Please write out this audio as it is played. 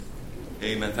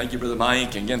Amen. Thank you, Brother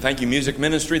Mike. And again, thank you, Music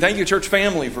Ministry. Thank you, church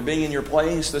family, for being in your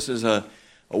place. This is a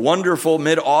wonderful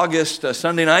mid-August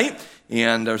Sunday night,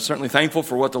 and I'm certainly thankful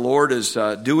for what the Lord is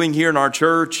doing here in our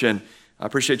church, and I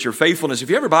appreciate your faithfulness. If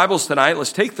you have your Bibles tonight,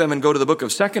 let's take them and go to the book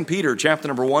of 2 Peter, chapter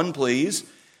number 1, please.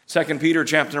 2 Peter,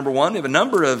 chapter number 1. We have a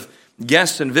number of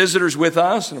guests and visitors with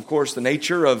us, and of course, the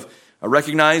nature of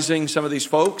recognizing some of these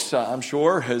folks, I'm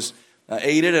sure, has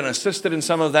aided and assisted in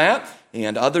some of that,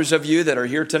 and others of you that are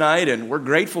here tonight, and we're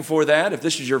grateful for that. If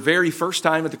this is your very first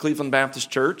time at the Cleveland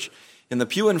Baptist Church, in the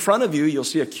pew in front of you, you'll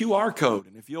see a QR code,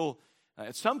 and if you'll,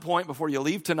 at some point before you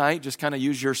leave tonight, just kind of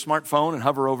use your smartphone and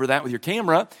hover over that with your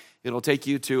camera, it'll take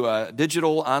you to a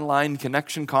digital online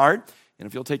connection card, and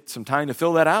if you'll take some time to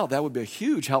fill that out, that would be a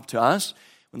huge help to us.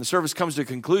 When the service comes to a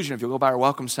conclusion, if you'll go by our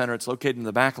Welcome Center, it's located in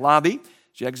the back lobby.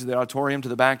 As you exit the auditorium to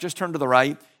the back, just turn to the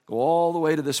right, go all the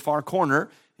way to this far corner,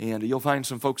 and you'll find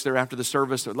some folks there after the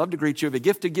service that would love to greet you. We have a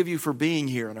gift to give you for being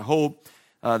here, and I hope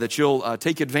that you'll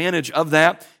take advantage of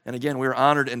that. And again, we're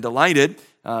honored and delighted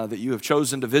that you have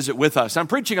chosen to visit with us. I'm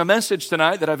preaching a message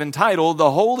tonight that I've entitled,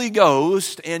 The Holy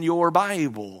Ghost and Your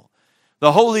Bible.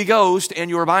 The Holy Ghost and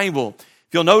Your Bible.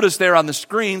 If you'll notice there on the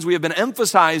screens, we have been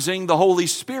emphasizing the Holy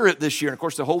Spirit this year. Of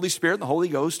course, the Holy Spirit and the Holy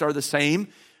Ghost are the same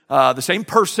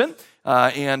person.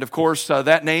 And of course,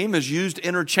 that name is used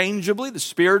interchangeably. The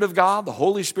Spirit of God, the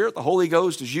Holy Spirit, the Holy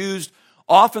Ghost is used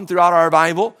often throughout our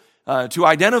Bible to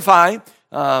identify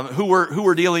who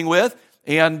we're dealing with.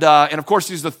 And of course,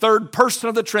 he's the third person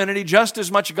of the Trinity, just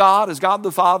as much God as God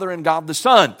the Father and God the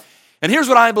Son. And here's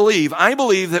what I believe. I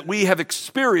believe that we have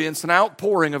experienced an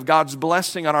outpouring of God's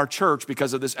blessing on our church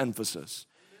because of this emphasis.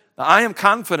 Now, I am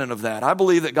confident of that. I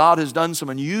believe that God has done some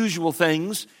unusual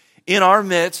things in our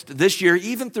midst this year,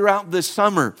 even throughout this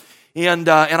summer. And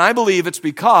I believe it's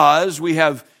because we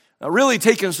have really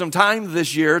taken some time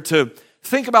this year to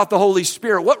think about the Holy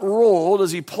Spirit. What role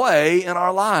does He play in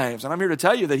our lives? And I'm here to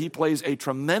tell you that He plays a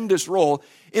tremendous role.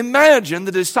 Imagine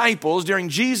the disciples during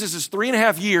Jesus'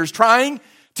 3.5 years trying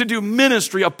to do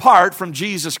ministry apart from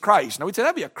Jesus Christ. Now, we'd say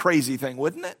that'd be a crazy thing,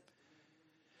 wouldn't it?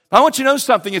 I want you to know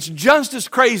something. It's just as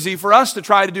crazy for us to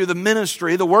try to do the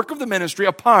ministry, the work of the ministry,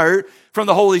 apart from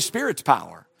the Holy Spirit's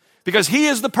power. Because He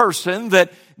is the person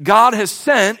that God has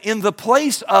sent in the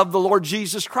place of the Lord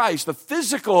Jesus Christ. The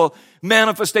physical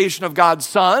manifestation of God's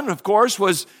Son, of course,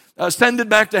 was ascended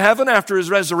back to heaven after His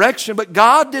resurrection, but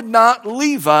God did not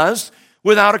leave us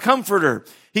without a comforter.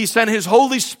 He sent His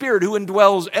Holy Spirit who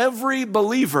indwells every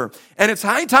believer. And it's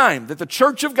high time that the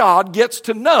church of God gets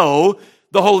to know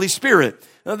the Holy Spirit,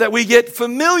 that we get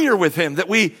familiar with Him, that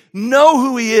we know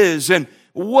who He is and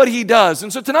what He does.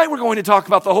 And so tonight we're going to talk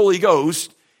about the Holy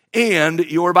Ghost and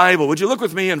your Bible. Would you look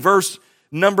with me in verse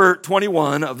number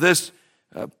 21 of this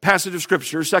passage of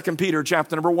Scripture, 2 Peter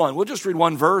chapter number 1. We'll just read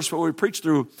one verse, but we preach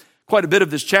through quite a bit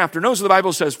of this chapter. Notice what the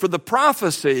Bible says, "For the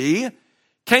prophecy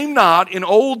came not in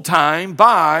old time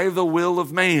by the will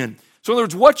of man." So in other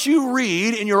words, what you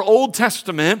read in your Old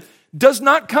Testament does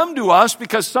not come to us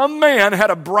because some man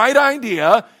had a bright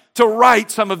idea to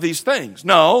write some of these things.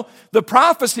 No, the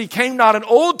prophecy came not in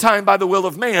old time by the will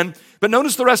of man, but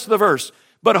notice the rest of the verse.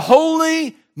 "But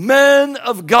holy men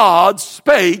of God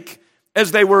spake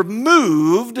as they were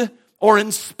moved or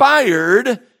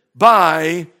inspired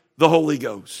by the Holy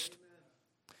Ghost."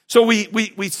 So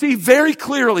we see very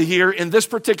clearly here in this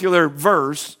particular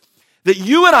verse that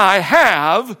you and I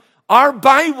have our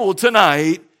Bible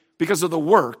tonight because of the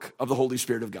work of the Holy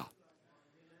Spirit of God.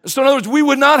 So in other words, we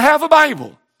would not have a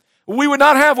Bible. We would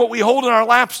not have what we hold in our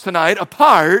laps tonight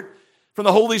apart from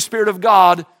the Holy Spirit of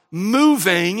God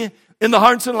moving in the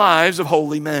hearts and lives of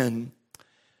holy men.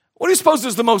 What do you suppose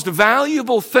is the most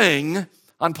valuable thing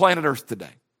on planet Earth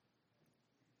today?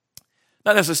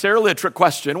 Not necessarily a trick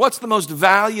question. What's the most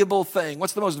valuable thing?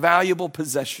 What's the most valuable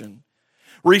possession?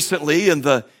 Recently in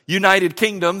the United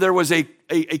Kingdom, there was a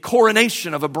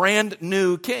coronation of a brand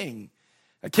new king.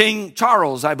 King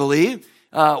Charles, I believe,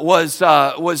 was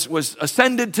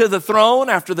ascended to the throne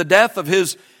after the death of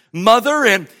his mother.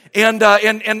 And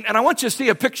I want you to see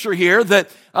a picture here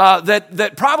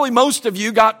that probably most of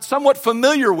you got somewhat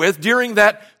familiar with during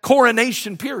that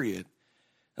coronation period.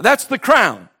 That's the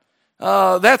crown.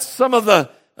 That's some of the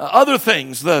other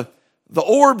things. The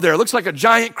orb there looks like a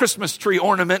giant Christmas tree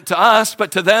ornament to us,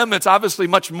 but to them it's obviously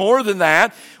much more than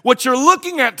that. What you're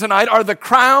looking at tonight are the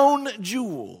crown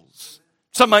jewels.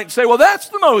 Some might say, well, that's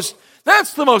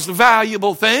the most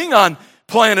valuable thing on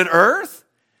planet Earth.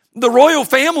 The royal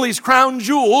family's crown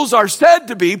jewels are said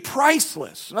to be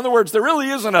priceless. In other words, there really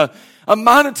isn't a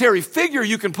monetary figure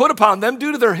you can put upon them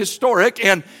due to their historic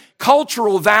and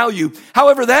cultural value.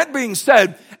 However, that being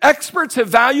said, Experts have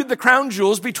valued the crown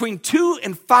jewels between $2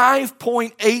 and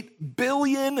 $5.8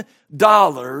 billion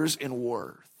in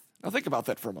worth. Now think about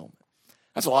that for a moment.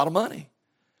 That's a lot of money.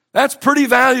 That's pretty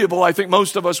valuable, I think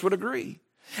most of us would agree.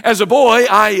 As a boy,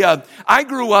 I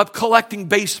grew up collecting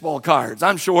baseball cards.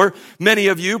 I'm sure many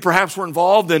of you perhaps were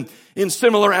involved in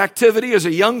similar activity as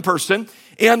a young person.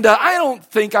 And I don't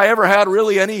think I ever had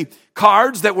really any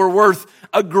cards that were worth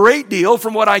a great deal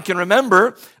from what I can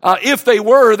remember. If they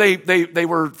were, they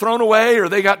were thrown away, or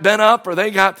they got bent up, or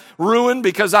they got ruined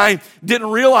because I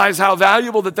didn't realize how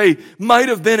valuable that they might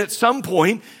have been at some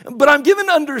point. But I'm given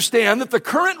to understand that the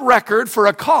current record for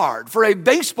a card, for a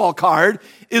baseball card,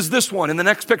 is this one in the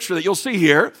next picture that you'll see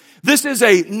here. This is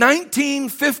a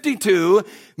 1952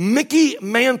 Mickey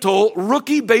Mantle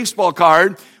rookie baseball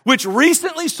card, which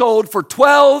recently sold for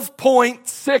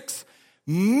 $12.6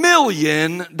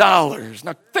 million.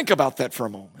 Now think about that for a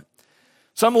moment.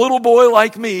 Some little boy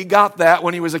like me got that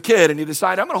when he was a kid, and he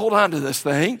decided, I'm going to hold on to this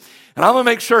thing, and I'm going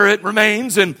to make sure it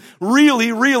remains in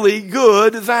really, really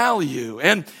good value.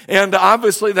 And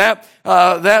obviously that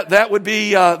would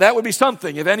be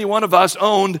something if any one of us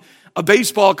owned a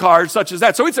baseball card such as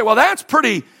that. So we'd say, well, that's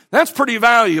pretty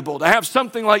valuable to have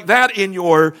something like that in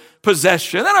your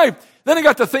possession. Then I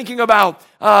got to thinking about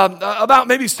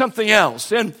maybe something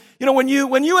else. And you know, when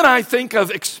you and I think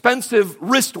of expensive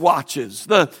wristwatches,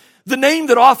 the name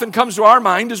that often comes to our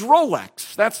mind is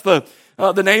Rolex. That's the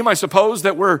name, I suppose,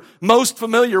 that we're most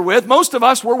familiar with. Most of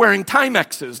us were wearing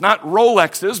Timexes, not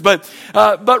Rolexes, but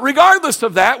regardless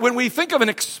of that, when we think of an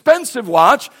expensive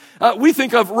watch, we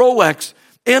think of Rolex.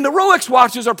 And the Rolex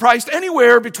watches are priced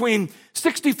anywhere between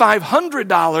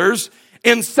 $6,500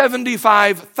 and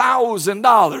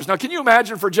 $75,000. Now, can you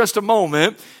imagine for just a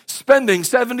moment spending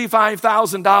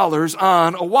 $75,000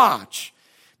 on a watch?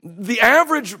 The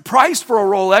average price for a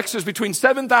Rolex is between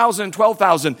 $7,000 and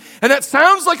 $12,000. And that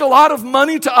sounds like a lot of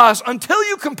money to us until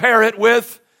you compare it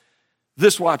with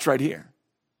this watch right here.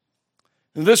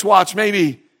 And this watch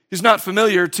maybe is not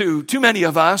familiar to too many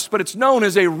of us, but it's known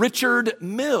as a Richard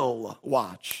Mille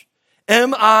watch.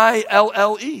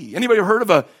 M-I-L-L-E. Anybody heard of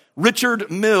a Richard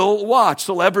Mille watch?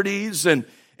 Celebrities and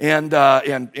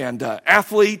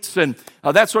athletes and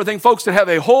that sort of thing. Folks that have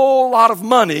a whole lot of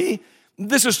money.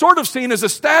 This is sort of seen as a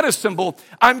status symbol.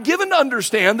 I'm given to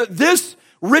understand that this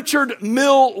Richard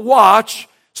Mille watch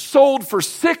sold for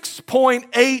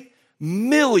 $6.8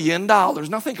 million.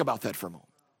 Now think about that for a moment.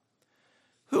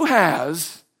 Who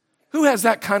has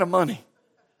that kind of money?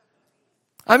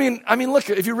 I mean, look,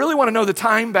 if you really want to know the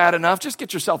time bad enough, just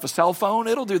get yourself a cell phone.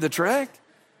 It'll do the trick.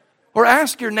 Or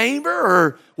ask your neighbor,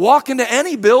 or walk into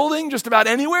any building just about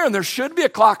anywhere, and there should be a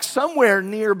clock somewhere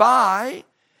nearby.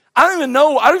 I don't even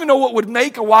know what would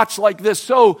make a watch like this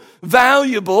so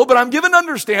valuable, but I'm given to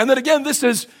understand that, again, this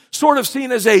is sort of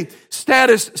seen as a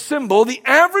status symbol. The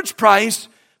average price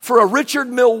for a Richard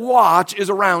Mille watch is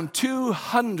around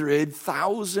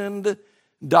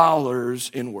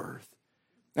 $200,000 in worth.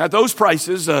 Now, at those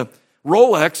prices,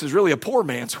 Rolex is really a poor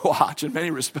man's watch in many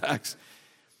respects.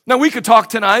 Now, we could talk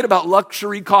tonight about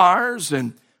luxury cars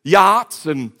and yachts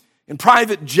and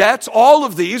private jets. All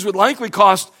of these would likely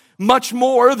cost much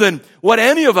more than what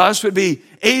any of us would be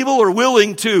able or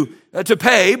willing to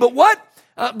pay. But what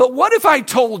if I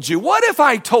told you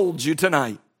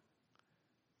tonight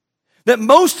that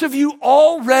most of you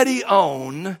already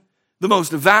own the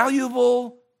most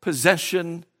valuable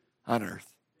possession on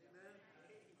earth?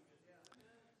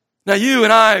 Now, you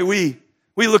and I, we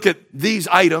look at these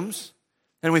items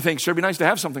and we think, sure, it'd be nice to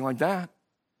have something like that.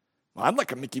 Well, I'd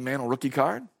like a Mickey Mantle rookie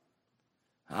card.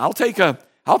 I'll take a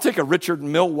Richard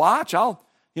Mille watch. I'll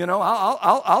take a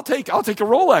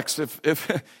Rolex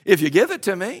if you give it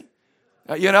to me.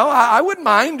 I wouldn't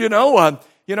mind,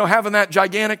 having that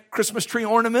gigantic Christmas tree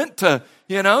ornament to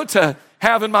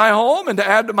have in my home and to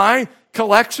add to my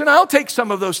collection. I'll take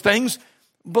some of those things.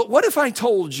 But what if I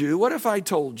told you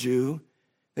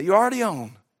that you already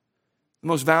own the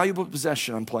most valuable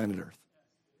possession on planet Earth?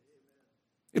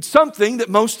 It's something that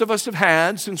most of us have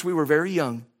had since we were very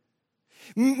young.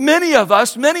 Many of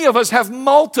us have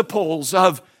multiples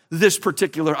of this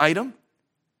particular item.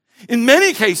 In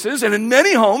many cases and in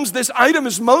many homes, this item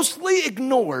is mostly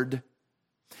ignored,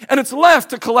 and it's left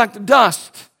to collect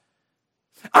dust.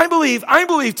 I believe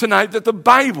tonight that the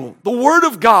Bible, the Word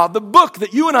of God, the book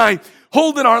that you and I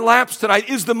hold in our laps tonight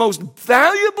is the most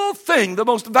valuable thing, the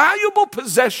most valuable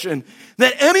possession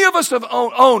that any of us have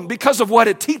owned because of what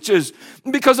it teaches,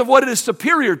 because of what it is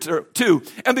superior to,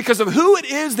 and because of who it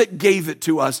is that gave it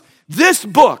to us. This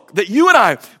book that you and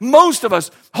I, most of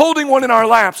us, holding one in our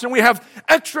laps, and we have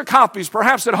extra copies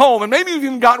perhaps at home, and maybe you've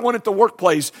even got one at the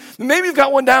workplace, and maybe you've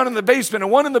got one down in the basement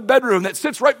and one in the bedroom that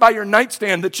sits right by your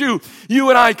nightstand that you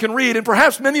and I can read, and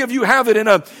perhaps many of you have it in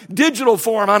a digital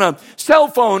form on a cell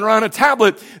phone or on a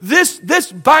tablet.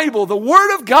 This Bible, the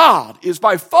Word of God, is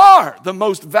by far the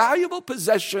most valuable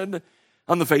possession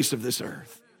on the face of this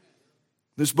earth.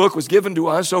 This book was given to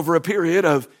us over a period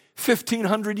of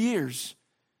 1,500 years.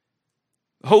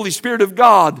 The Holy Spirit of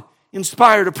God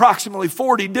inspired approximately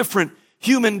 40 different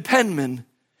human penmen.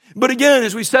 But again,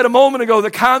 as we said a moment ago, the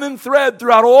common thread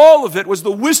throughout all of it was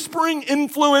the whispering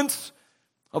influence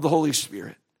of the Holy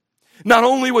Spirit. Not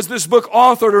only was this book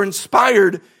authored or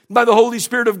inspired by the Holy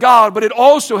Spirit of God, but it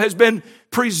also has been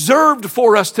preserved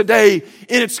for us today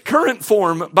in its current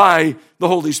form by the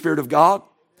Holy Spirit of God.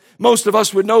 Most of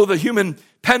us would know the human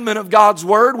penman of God's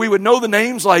Word. We would know the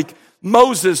names like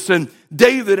Moses and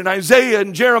David and Isaiah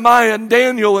and Jeremiah and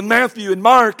Daniel and Matthew and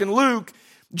Mark and Luke,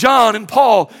 John and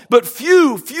Paul. But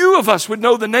few of us would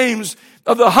know the names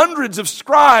of the hundreds of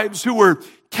scribes who were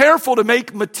careful to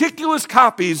make meticulous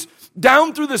copies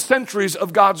down through the centuries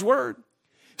of God's Word.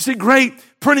 See, great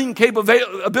printing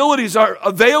capabilities are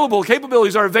available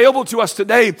to us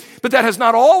today, but that has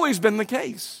not always been the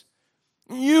case.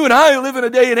 You and I live in a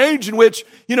day and age in which,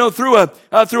 through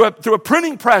a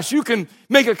printing press, you can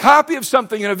make a copy of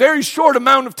something in a very short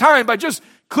amount of time by just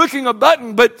clicking a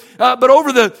button. But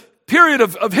over the period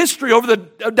of history,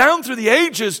 down through the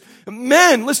ages,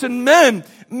 men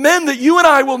that you and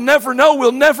I will never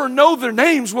know their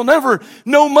names, we'll never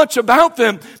know much about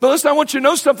them. But listen, I want you to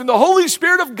know something. The Holy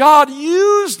Spirit of God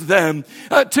used them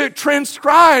to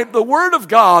transcribe the Word of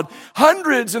God.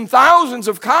 Hundreds and thousands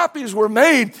of copies were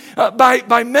made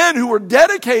by men who were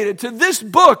dedicated to this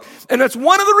book. And that's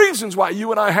one of the reasons why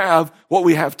you and I have what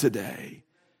we have today.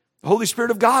 The Holy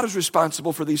Spirit of God is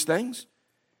responsible for these things.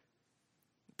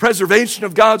 Preservation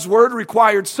of God's Word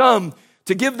required some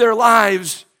to give their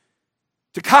lives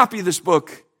to copy this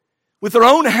book with their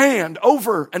own hand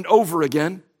over and over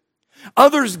again.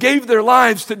 Others gave their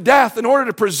lives to death in order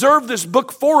to preserve this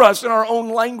book for us in our own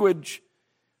language.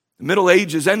 The Middle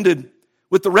Ages ended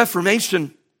with the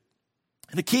Reformation.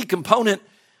 And a key component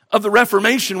of the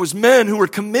Reformation was men who were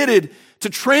committed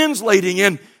to translating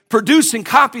and producing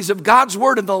copies of God's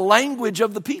Word in the language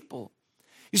of the people.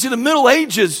 You see, the Middle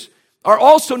Ages are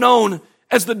also known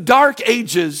as the Dark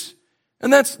Ages.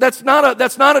 And that's not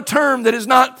a term that is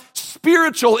not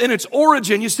spiritual in its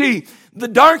origin. You see, the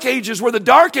Dark Ages were the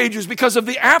Dark Ages because of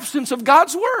the absence of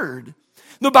God's Word.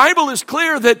 The Bible is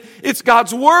clear that it's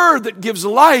God's Word that gives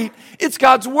light. It's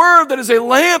God's Word that is a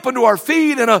lamp unto our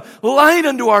feet and a light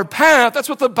unto our path. That's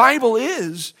what the Bible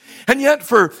is. And yet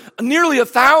for nearly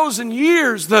 1,000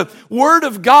 years, the Word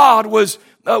of God was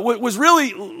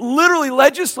really literally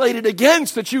legislated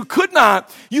against, that you could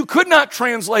not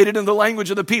translate it in the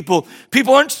language of the people.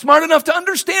 People aren't smart enough to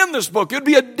understand this book. It would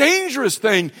be a dangerous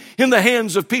thing in the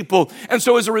hands of people. And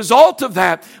so as a result of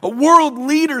that, world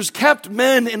leaders kept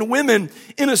men and women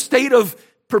in a state of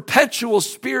perpetual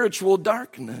spiritual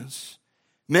darkness.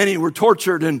 Many were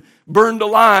tortured and burned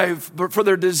alive for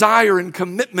their desire and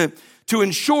commitment to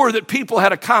ensure that people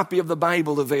had a copy of the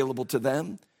Bible available to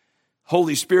them.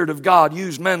 Holy Spirit of God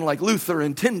used men like Luther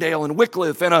and Tyndale and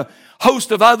Wycliffe and a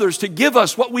host of others to give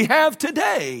us what we have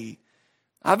today.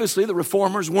 Obviously, the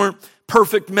Reformers weren't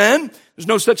perfect men. There's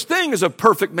no such thing as a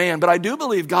perfect man, but I do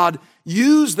believe God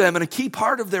used them, and a key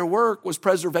part of their work was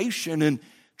preservation and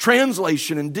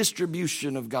translation and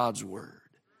distribution of God's Word.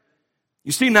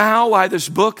 You see now why this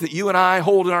book that you and I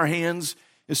hold in our hands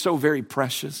is so very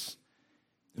precious.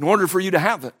 In order for you to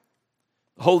have it,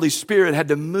 the Holy Spirit had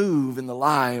to move in the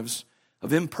lives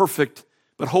of imperfect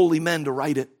but holy men to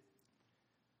write it.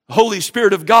 The Holy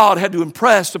Spirit of God had to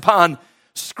impress upon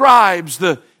scribes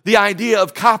the idea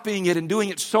of copying it and doing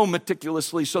it so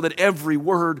meticulously so that every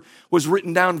word was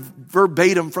written down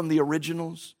verbatim from the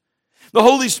originals. The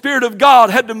Holy Spirit of God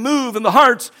had to move in the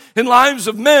hearts and lives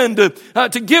of men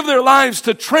to give their lives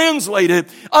to translate it,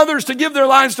 others to give their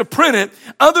lives to print it,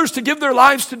 others to give their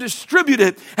lives to distribute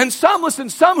it, and some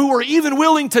who were even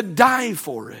willing to die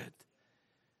for it.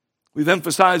 We've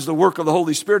emphasized the work of the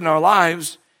Holy Spirit in our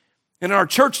lives and in our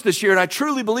church this year, and I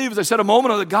truly believe, as I said a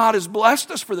moment ago, that God has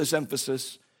blessed us for this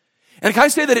emphasis. And can I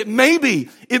say that it may be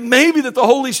that the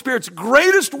Holy Spirit's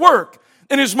greatest work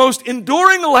and His most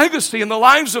enduring legacy in the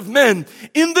lives of men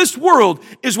in this world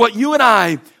is what you and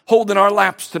I hold in our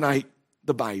laps tonight,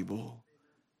 the Bible.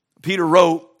 Peter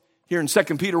wrote here in 2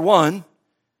 Peter 1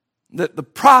 that the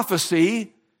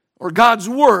prophecy or God's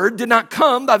word did not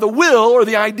come by the will or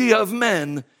the idea of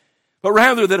men, but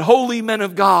rather that holy men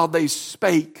of God, they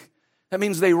spake. That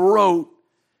means they wrote.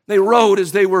 They wrote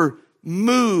as they were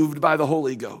moved by the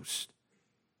Holy Ghost.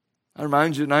 I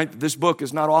remind you tonight that this book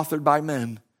is not authored by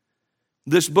men.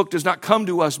 This book does not come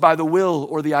to us by the will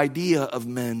or the idea of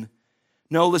men.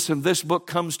 No, listen, this book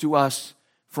comes to us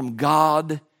from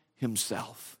God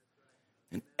Himself.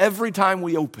 And every time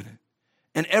we open it,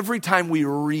 and every time we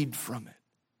read from it,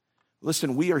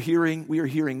 listen, we are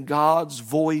hearing God's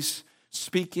voice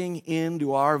speaking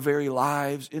into our very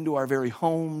lives, into our very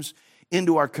homes,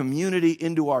 into our community,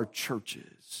 into our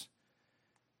churches.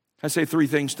 I say three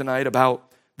things tonight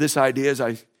about this idea as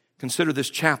I consider this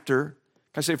chapter.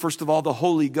 I say, first of all, the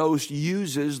Holy Ghost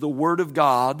uses the Word of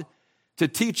God to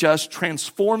teach us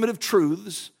transformative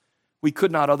truths we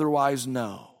could not otherwise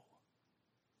know.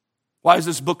 Why is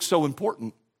this book so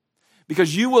important?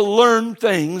 Because you will learn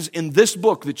things in this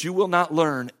book that you will not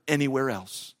learn anywhere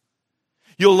else.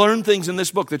 You'll learn things in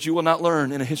this book that you will not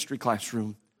learn in a history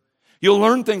classroom. You'll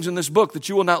learn things in this book that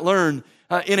you will not learn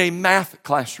in a math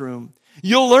classroom.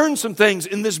 You'll learn some things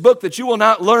in this book that you will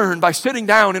not learn by sitting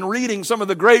down and reading some of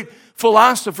the great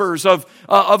philosophers of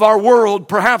our world,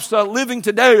 perhaps living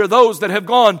today, or those that have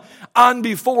gone on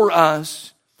before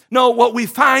us. No, what we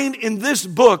find in this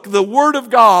book, the Word of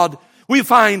God, we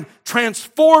find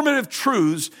transformative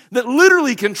truths that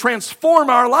literally can transform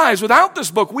our lives. Without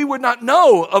this book, we would not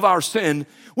know of our sin.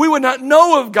 We would not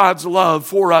know of God's love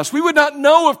for us. We would not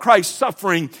know of Christ's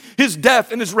suffering, His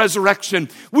death, and His resurrection.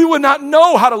 We would not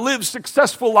know how to live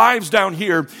successful lives down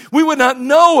here. We would not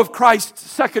know of Christ's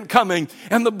second coming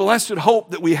and the blessed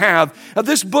hope that we have. Now,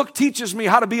 this book teaches me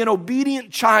how to be an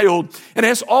obedient child, and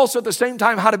it's also at the same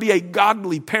time how to be a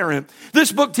godly parent.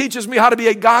 This book teaches me how to be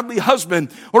a godly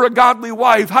husband or a godly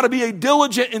wife, how to be a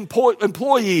diligent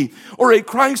employee or a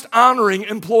Christ-honoring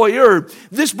employer.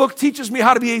 This book teaches me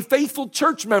how to be a faithful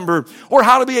church member or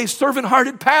how to be a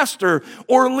servant-hearted pastor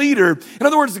or leader. In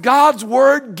other words, God's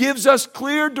Word gives us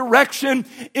clear direction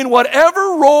in whatever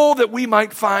role that we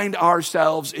might find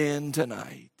ourselves in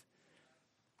tonight.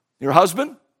 Your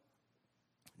husband,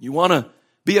 you want to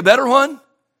be a better one?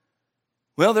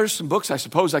 Well, there's some books I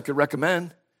suppose I could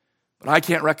recommend, but I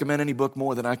can't recommend any book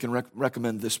more than I can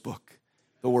recommend this book,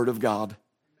 the Word of God.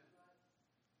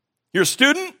 You're a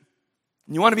student,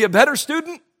 and you want to be a better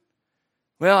student?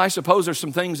 Well, I suppose there's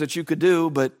some things that you could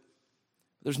do, but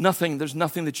there's nothing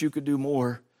that you could do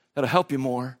more that'll help you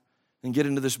more than get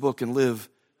into this book and live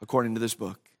according to this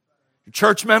book. You're a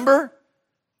church member,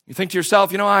 you think to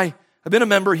yourself, I've been a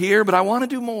member here, but I want to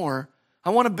do more. I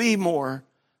want to be more.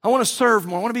 I want to serve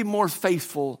more. I want to be more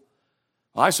faithful.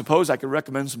 Well, I suppose I could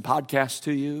recommend some podcasts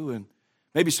to you and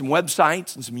maybe some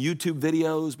websites and some YouTube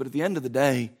videos, but at the end of the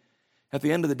day,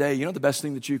 the best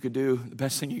thing that you could do, the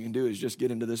best thing you can do is just get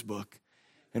into this book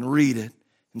and read it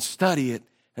and study it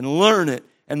and learn it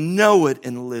and know it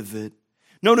and live it.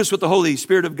 Notice what the Holy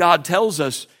Spirit of God tells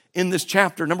us in this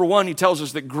chapter. Number one, He tells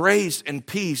us that grace and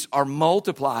peace are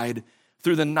multiplied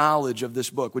through the knowledge of this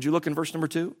book. Would you look in verse number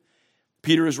 2?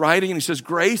 Peter is writing and he says,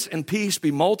 grace and peace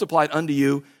be multiplied unto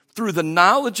you through the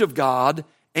knowledge of God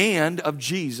and of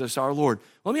Jesus our Lord.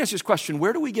 Well, let me ask you this question.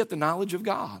 Where do we get the knowledge of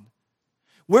God?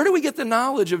 Where do we get the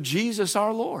knowledge of Jesus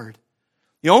our Lord?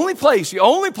 The only place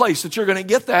that you're going to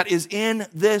get that is in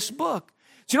this book.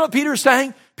 So you know what Peter's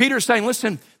saying? Peter's saying,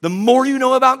 listen, the more you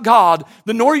know about God,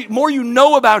 the more you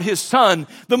know about His Son,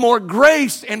 the more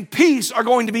grace and peace are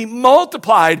going to be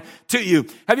multiplied to you.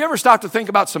 Have you ever stopped to think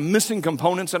about some missing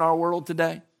components in our world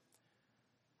today?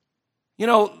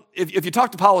 If you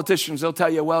talk to politicians, they'll tell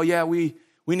you, well, yeah, we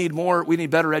need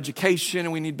better education,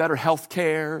 and we need better health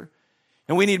care,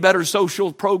 and we need better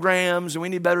social programs, and we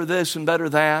need better this and better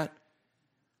that.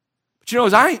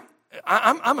 But as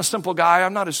I'm a simple guy.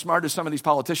 I'm not as smart as some of these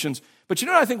politicians. But you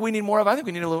know what I think we need more of? I think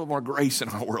we need a little bit more grace in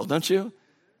our world, don't you?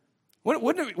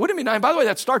 Wouldn't it be nice? By the way,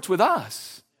 that starts with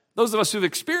us. Those of us who've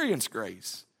experienced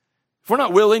grace. If we're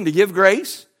not willing to give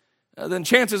grace, then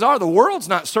chances are the world's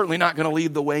certainly not going to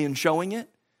lead the way in showing it.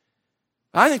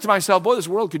 I think to myself, boy, this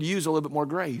world could use a little bit more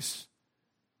grace.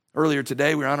 Earlier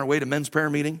today, we were on our way to men's prayer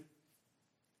meeting.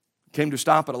 Came to a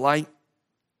stop at a light.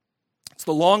 It's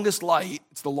the longest light.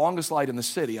 It's the longest light in the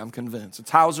city, I'm convinced.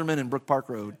 It's Hauserman and Brook Park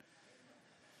Road.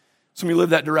 Some of you live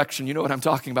that direction. You know what I'm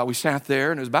talking about. We sat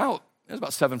there, and it was about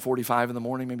 7:45 in the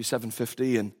morning, maybe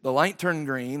 7:50, and the light turned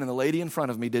green, and the lady in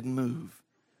front of me didn't move.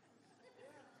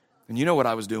 And you know what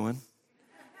I was doing.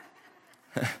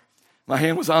 My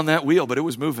hand was on that wheel, but it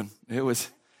was moving. It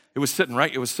was sitting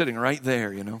right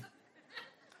there, And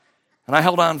I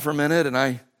held on for a minute, and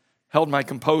I held my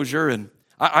composure, and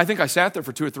I think I sat there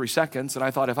for 2 or 3 seconds, and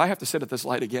I thought, if I have to sit at this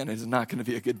light again, it's not going to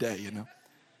be a good day, you know.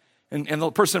 And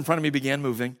the person in front of me began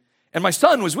moving, and my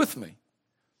son was with me.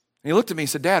 And he looked at me and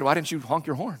said, Dad, why didn't you honk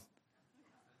your horn?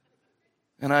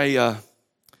 And I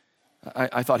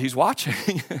thought, he's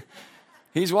watching.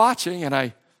 He's watching, and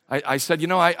I said,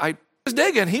 I was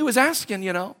digging. He was asking,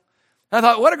 I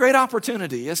thought, what a great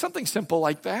opportunity. It's something simple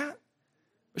like that.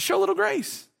 Show a little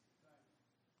grace.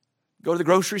 Go to the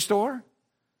grocery store.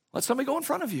 Let somebody go in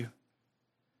front of you.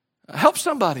 Help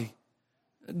somebody.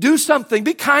 Do something.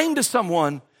 Be kind to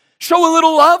someone. Show a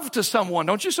little love to someone.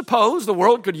 Don't you suppose the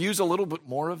world could use a little bit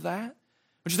more of that?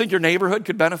 Don't you think your neighborhood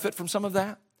could benefit from some of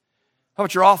that? How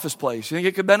about your office place? You think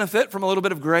it could benefit from a little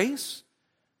bit of grace?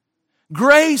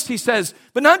 Grace, he says,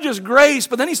 but not just grace,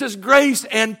 but then he says grace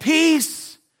and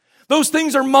peace. Those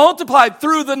things are multiplied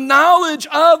through the knowledge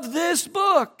of this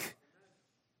book.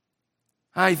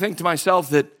 I think to myself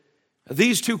that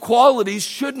these two qualities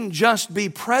shouldn't just be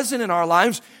present in our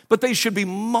lives, but they should be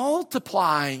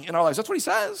multiplying in our lives. That's what he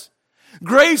says.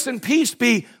 Grace and peace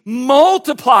be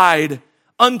multiplied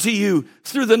unto you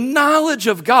through the knowledge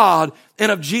of God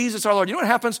and of Jesus our Lord. You know what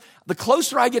happens? The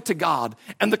closer I get to God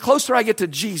and the closer I get to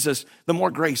Jesus, the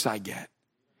more grace I get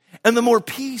and the more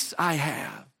peace I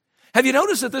have. Have you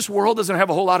noticed that this world doesn't have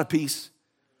a whole lot of peace?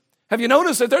 Have you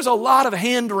noticed that there's a lot of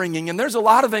hand-wringing and there's a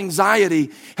lot of anxiety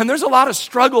and there's a lot of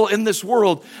struggle in this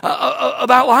world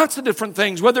about lots of different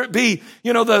things, whether it be,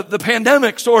 the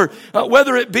pandemics or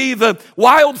whether it be the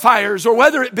wildfires or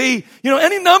whether it be,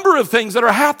 any number of things that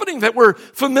are happening that we're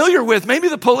familiar with, maybe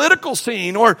the political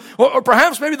scene or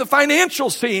perhaps maybe the financial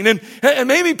scene. And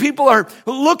maybe people are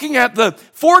looking at the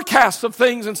forecasts of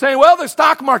things and saying, well, the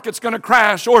stock market's going to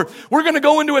crash or we're going to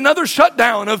go into another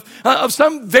shutdown of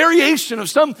some variation of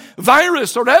some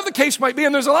virus or whatever the case might be.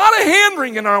 And there's a lot of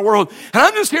hand-wringing in our world. And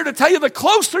I'm just here to tell you, the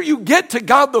closer you get to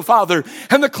God the Father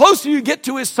and the closer you get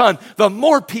to His Son, the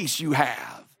more peace you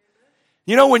have.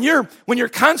 When you're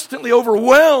constantly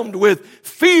overwhelmed with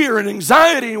fear and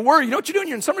anxiety and worry, you know what you're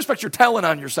doing? In some respects, you're telling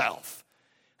on yourself.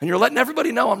 And you're letting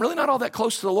everybody know I'm really not all that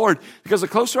close to the Lord, because the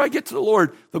closer I get to the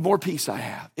Lord, the more peace I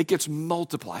have. It gets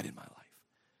multiplied in my life.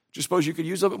 Do you suppose you could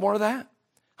use a little bit more of that?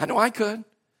 I know I could.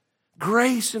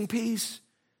 Grace and peace.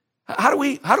 How do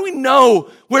we know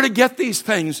where to get these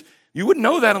things? You wouldn't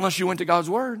know that unless you went to God's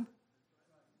Word.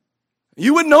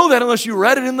 You wouldn't know that unless you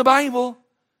read it in the Bible.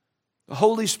 The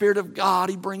Holy Spirit of God,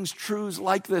 He brings truths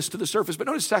like this to the surface. But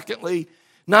notice, secondly,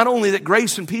 not only that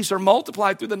grace and peace are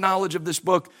multiplied through the knowledge of this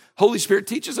book, Holy Spirit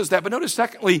teaches us that. But notice,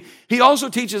 secondly, He also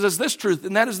teaches us this truth,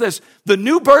 and that is this: the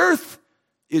new birth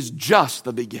is just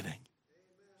the beginning.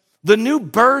 The new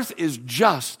birth is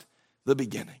just the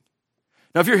beginning.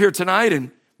 Now, if you're here tonight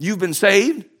and you've been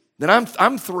saved, then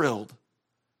I'm thrilled.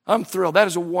 I'm thrilled. That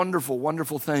is a wonderful,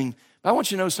 wonderful thing. But I want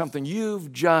you to know something.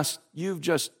 You've just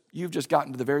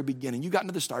gotten to the very beginning. You've gotten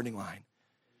to the starting line.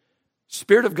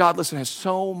 Spirit of God, listen, has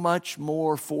so much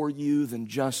more for you than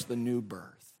just the new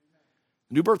birth.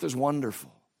 The new birth is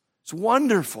wonderful. It's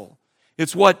wonderful.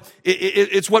 It's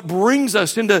what brings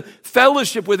us into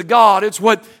fellowship with God. It's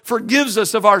what forgives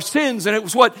us of our sins. And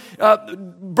it's what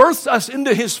births us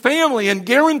into His family and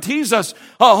guarantees us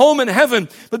a home in heaven.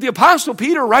 But the Apostle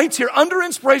Peter writes here, under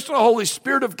inspiration of the Holy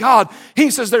Spirit of God,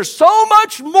 he says there's so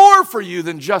much more for you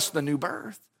than just the new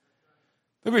birth.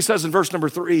 Look what he says in verse number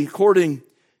 3, according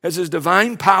as His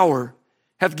divine power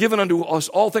hath given unto us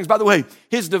all things. By the way,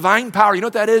 His divine power, you know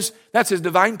what that is? That's His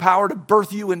divine power to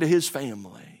birth you into His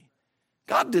family.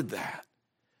 God did that.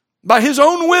 By His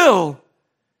own will,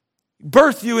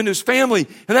 birthed you into His family.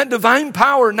 And that divine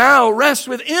power now rests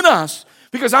within us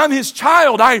because I'm His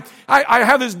child. I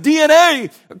have His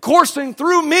DNA coursing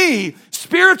through me,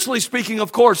 spiritually speaking,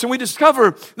 of course. And we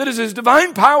discover that as His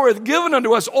divine power hath given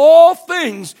unto us all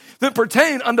things that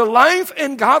pertain unto life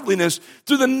and godliness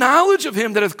through the knowledge of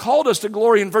Him that hath called us to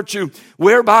glory and virtue,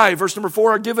 whereby, verse number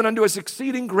 4, are given unto us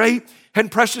exceeding great and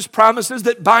precious promises,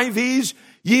 that by these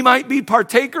ye might be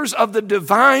partakers of the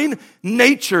divine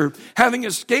nature, having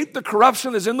escaped the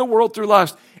corruption that is in the world through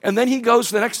lust. And then he goes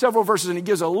to the next several verses and he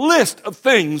gives a list of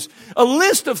things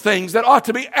that ought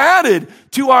to be added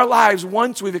to our lives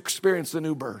once we've experienced the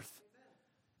new birth.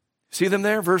 See them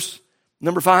there? Verse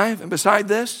number 5. And beside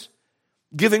this,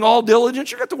 giving all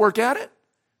diligence, you got to work at it.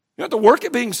 You have to work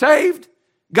at being saved.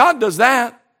 God does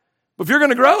that. But if you're going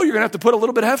to grow, you're going to have to put a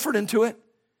little bit of effort into it.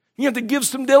 You have to give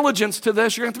some diligence to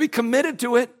this. You're going to have to be committed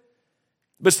to it.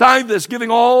 Beside this, giving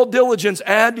all diligence,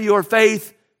 add to your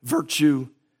faith virtue.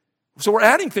 So we're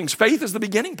adding things. Faith is the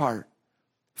beginning part.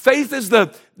 Faith is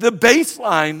the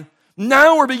baseline.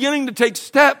 Now we're beginning to take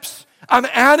steps. I'm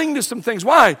adding to some things.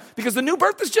 Why? Because the new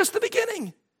birth is just the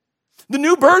beginning. The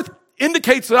new birth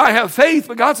indicates that I have faith,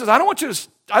 but God says, I don't want you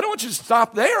to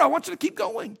stop there. I want you to keep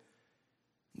going.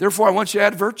 Therefore, I want you to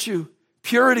add virtue,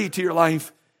 purity to your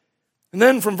life. And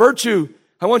then from virtue,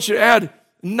 I want you to add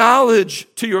knowledge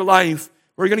to your life.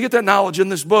 We're going to get that knowledge in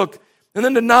this book. And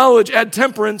then to knowledge, add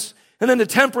temperance. And then to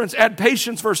temperance, add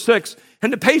patience, verse 6.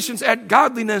 And to patience, add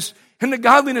godliness. And to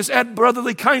godliness, add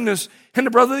brotherly kindness. And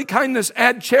to brotherly kindness,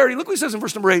 add charity. Look what he says in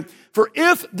verse number 8. For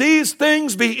if these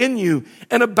things be in you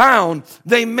and abound,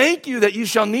 they make you that you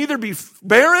shall neither be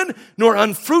barren nor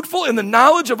unfruitful in the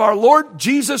knowledge of our Lord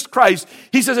Jesus Christ.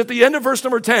 He says at the end of verse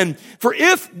number 10, for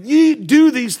if ye do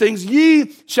these things,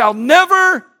 ye shall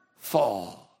never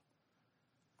fall.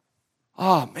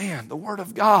 Oh man, the Word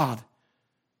of God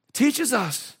teaches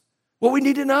us what we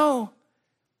need to know.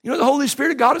 You know, the Holy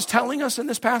Spirit of God is telling us in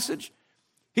this passage.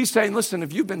 He's saying, listen,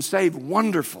 if you've been saved,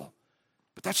 wonderful.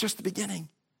 But that's just the beginning.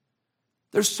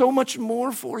 There's so much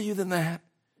more for you than that.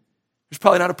 There's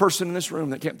probably not a person in this room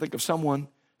that can't think of someone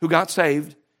who got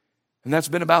saved, and that's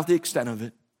been about the extent of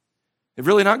it. They've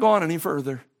really not gone any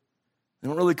further. They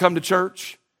don't really come to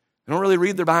church. They don't really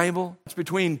read their Bible. It's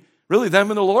between really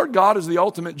them and the Lord. God is the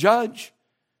ultimate judge.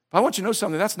 But I want you to know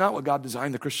something. That's not what God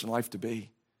designed the Christian life to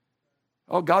be.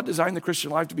 Oh, God designed the Christian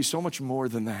life to be so much more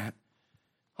than that.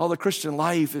 Oh, the Christian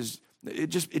life it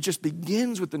just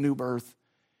begins with the new birth.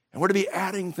 And we're to be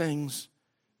adding things.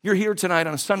 You're here tonight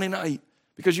on a Sunday night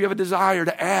because you have a desire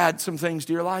to add some things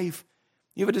to your life.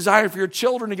 You have a desire for your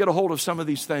children to get a hold of some of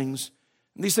these things.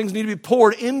 And these things need to be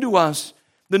poured into us.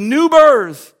 The new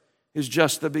birth is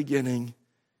just the beginning.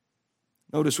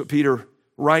 Notice what Peter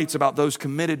writes about those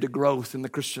committed to growth in the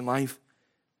Christian life.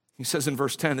 He says in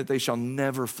verse 10 that they shall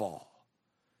never fall.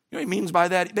 You know what he means by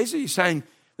that? Basically he's saying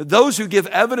that those who give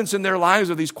evidence in their lives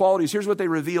of these qualities, here's what they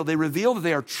reveal. They reveal that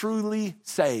they are truly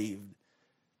saved.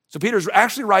 So Peter's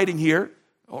actually writing here,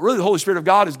 really the Holy Spirit of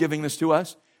God is giving this to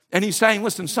us, and he's saying,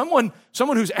 listen, someone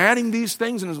who's adding these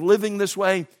things and is living this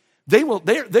way, they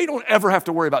don't ever have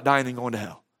to worry about dying and going to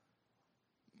hell.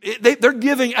 They're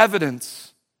giving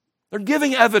evidence. They're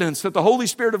giving evidence that the Holy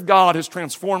Spirit of God has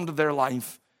transformed their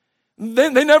life. They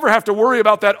never have to worry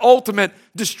about that ultimate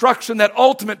destruction, that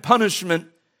ultimate punishment.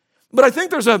 But I think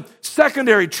there's a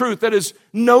secondary truth that is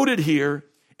noted here,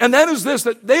 and that is this,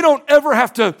 that they don't ever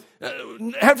have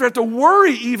to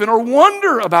worry even or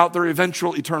wonder about their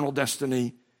eventual eternal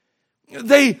destiny.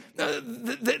 They're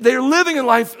living in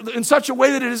life in such a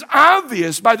way that it is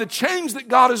obvious by the change that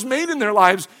God has made in their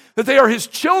lives that they are His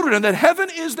children and that heaven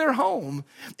is their home.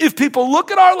 If people look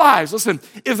at our lives, listen,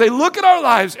 if they look at our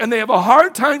lives and they have a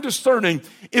hard time discerning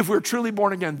if we're truly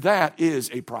born again, that is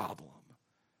a problem.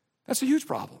 That's a huge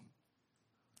problem.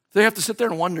 They have to sit there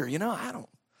and wonder, I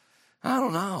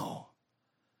don't know.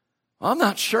 I'm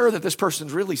not sure that this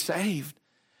person's really saved.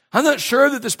 I'm not sure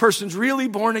that this person's really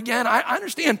born again. I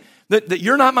understand that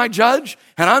you're not my judge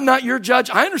and I'm not your judge.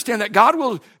 I understand that God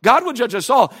will judge us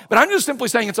all. But I'm just simply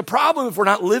saying it's a problem if we're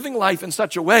not living life in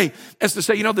such a way as to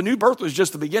say, the new birth was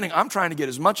just the beginning. I'm trying to get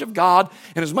as much of God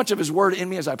and as much of His Word in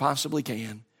me as I possibly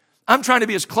can. I'm trying to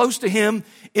be as close to Him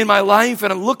in my life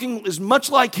and I'm looking as much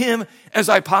like Him as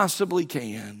I possibly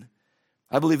can.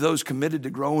 I believe those committed to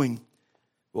growing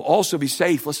will also be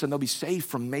safe. Listen, they'll be safe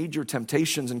from major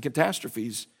temptations and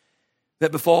catastrophes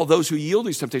that befall those who yield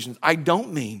these temptations. I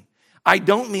don't mean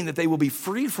that they will be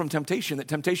free from temptation, that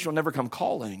temptation will never come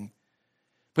calling.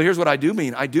 But here's what I do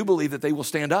mean. I do believe that they will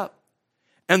stand up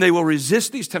and they will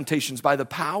resist these temptations by the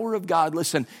power of God,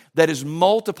 listen, that is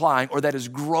multiplying or that is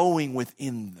growing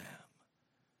within them.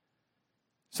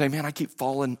 Say, man, I keep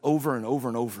falling over and over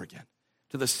and over again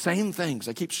to the same things.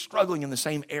 I keep struggling in the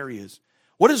same areas.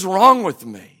 What is wrong with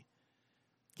me?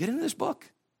 Get into this book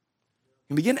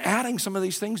and begin adding some of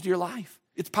these things to your life.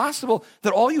 It's possible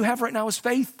that all you have right now is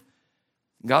faith.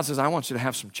 And God says, I want you to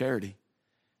have some charity.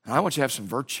 And I want you to have some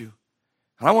virtue.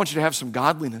 And I want you to have some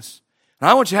godliness. And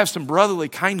I want you to have some brotherly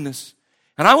kindness.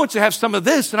 And I want you to have some of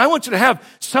this. And I want you to have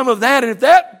some of that. And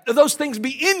if those things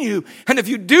be in you, and if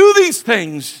you do these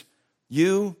things,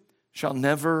 you shall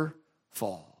never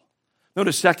fall.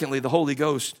 Notice, secondly, the Holy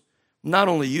Ghost not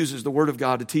only uses the Word of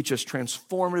God to teach us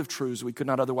transformative truths we could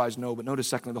not otherwise know, but notice,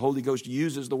 secondly, the Holy Ghost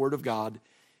uses the Word of God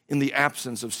in the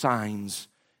absence of signs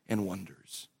and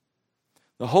wonders.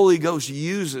 The Holy Ghost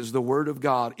uses the Word of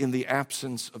God in the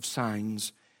absence of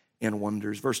signs and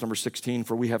wonders. Verse number 16,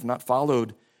 for we have not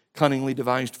followed cunningly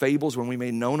devised fables when we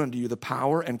made known unto you the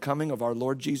power and coming of our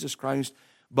Lord Jesus Christ,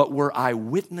 but were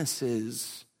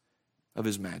eyewitnesses of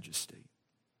His majesty.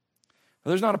 Now,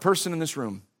 there's not a person in this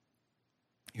room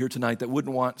here tonight that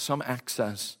wouldn't want some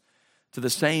access to the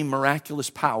same miraculous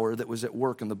power that was at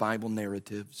work in the Bible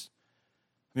narratives.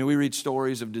 I mean, we read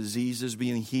stories of diseases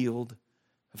being healed,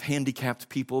 of handicapped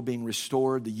people being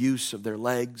restored, the use of their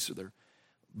legs or their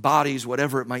bodies,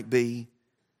 whatever it might be,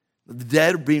 the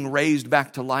dead being raised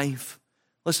back to life.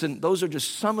 Listen, those are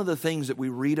just some of the things that we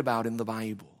read about in the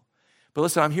Bible. But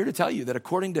listen, I'm here to tell you that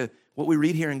according to what we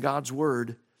read here in God's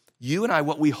Word, you and I,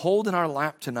 what we hold in our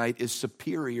lap tonight is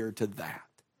superior to that.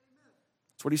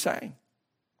 That's what he's saying.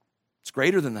 It's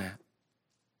greater than that.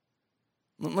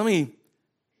 Let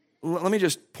me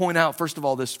just point out, first of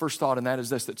all, this first thought, and that is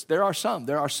this, that there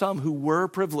are some who were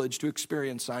privileged to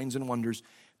experience signs and wonders.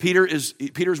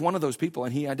 Peter's one of those people,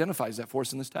 and he identifies that for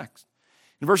us in this text.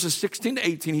 In verses 16 to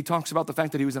 18, he talks about the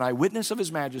fact that he was an eyewitness of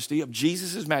his majesty, of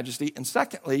Jesus' majesty. And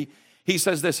secondly, he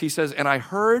says this, he says, and I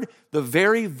heard the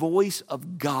very voice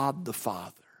of God the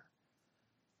Father.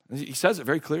 He says it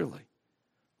very clearly.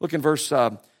 Look in verse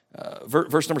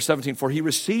number 17. For he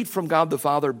received from God the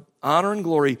Father honor and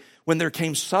glory when there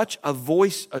came such a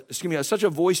voice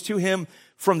to him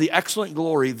from the excellent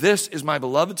glory. This is my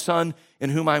beloved Son in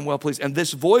whom I am well pleased. And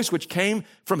this voice which came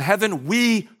from heaven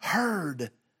we heard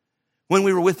when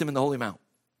we were with him in the Holy Mount.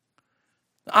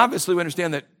 Obviously, we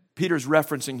understand that Peter's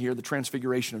referencing here the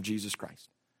transfiguration of Jesus Christ,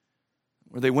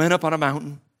 where they went up on a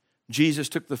mountain. Jesus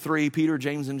took the three, Peter,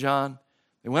 James, and John.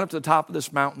 They went up to the top of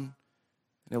this mountain.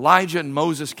 And Elijah and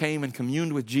Moses came and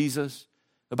communed with Jesus.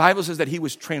 The Bible says that he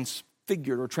was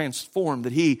transfigured or transformed,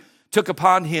 that he took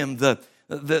upon him the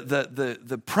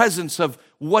presence of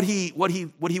what he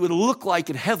would look like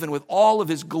in heaven with all of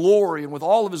his glory and with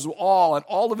all of his awe and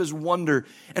all of his wonder.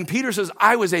 And Peter says,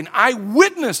 I was an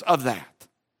eyewitness of that.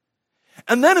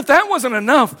 And then if that wasn't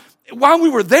enough, while we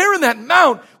were there in that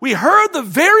mount, we heard the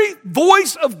very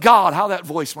voice of God. How that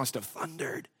voice must have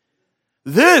thundered.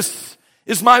 This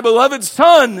is my beloved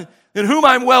Son in whom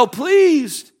I'm well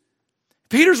pleased.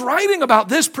 Peter's writing about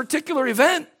this particular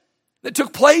event that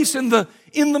took place in the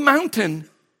mountain.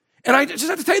 And I just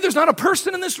have to tell you, there's not a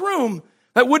person in this room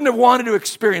that wouldn't have wanted to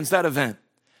experience that event,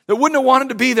 that wouldn't have wanted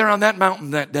to be there on that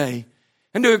mountain that day,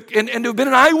 and to have been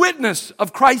an eyewitness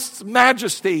of Christ's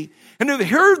majesty, and to have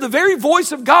heard the very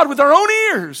voice of God with our own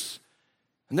ears.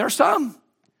 And there's some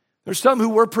who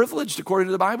were privileged, according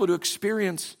to the Bible, to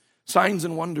experience signs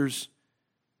and wonders.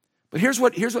 But here's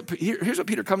what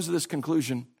Peter comes to this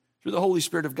conclusion through the Holy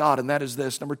Spirit of God, and that is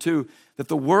this. Number two, that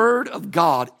the Word of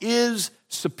God is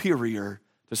superior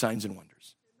to signs and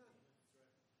wonders.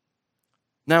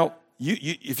 Now,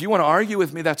 if you want to argue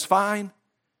with me, that's fine.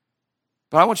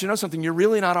 But I want you to know something. You're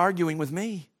really not arguing with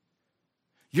me.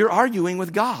 You're arguing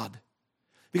with God.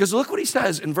 Because look what he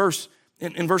says in verse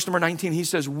number 19. He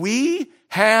says, we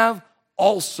have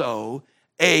also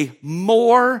a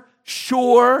more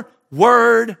sure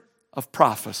word of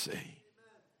prophecy. You know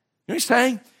what he's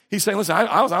saying? He's saying, listen,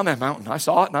 I was on that mountain. I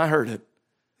saw it and I heard it.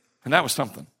 And that was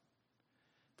something.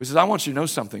 But he says, I want you to know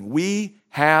something. We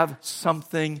have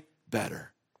something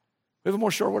better. We have a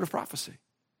more sure word of prophecy.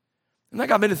 And that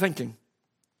got me to thinking,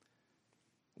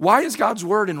 why is God's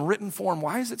word in written form,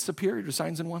 why is it superior to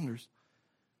signs and wonders?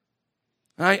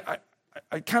 And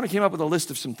I kind of came up with a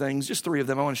list of some things, just three of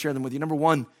them. I want to share them with you. Number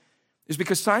one is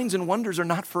because signs and wonders are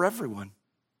not for everyone.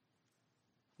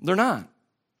 They're not.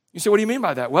 You say, what do you mean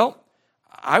by that? Well,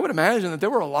 I would imagine that there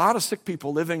were a lot of sick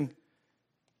people living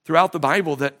throughout the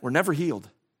Bible that were never healed.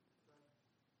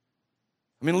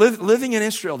 I mean, living in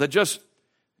Israel that just,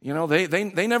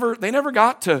 they never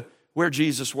got to where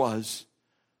Jesus was.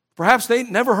 Perhaps they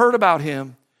never heard about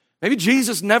him. Maybe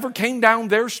Jesus never came down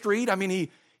their street. I mean,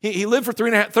 he lived for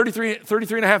 33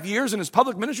 and a half years, and his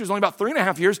public ministry was only about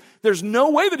 3.5 years. There's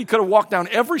no way that he could have walked down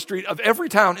every street of every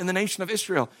town in the nation of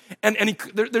Israel. And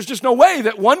there's just no way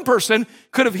that one person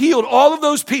could have healed all of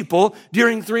those people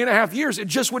during 3.5 years. It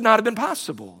just would not have been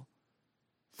possible.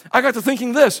 I got to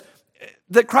thinking this,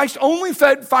 that Christ only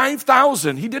fed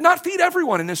 5,000. He did not feed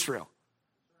everyone in Israel.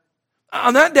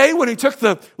 On that day when he took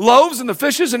the loaves and the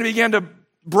fishes and he began to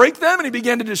break them and he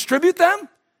began to distribute them,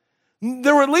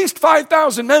 there were at least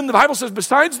 5,000 men, the Bible says,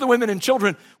 besides the women and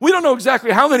children. We don't know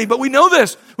exactly how many, but we know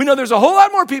this. We know there's a whole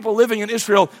lot more people living in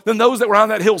Israel than those that were on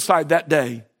that hillside that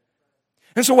day.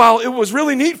 And so while it was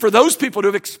really neat for those people to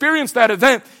have experienced that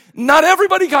event, not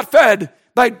everybody got fed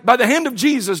by the hand of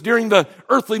Jesus during the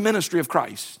earthly ministry of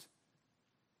Christ.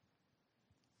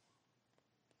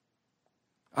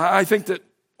 I think that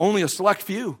only a select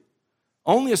few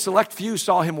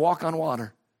saw him walk on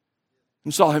water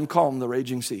and saw him calm the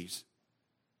raging seas.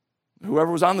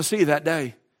 Whoever was on the sea that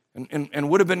day and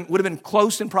would have been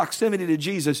close in proximity to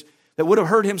Jesus, that would have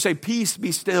heard him say, peace,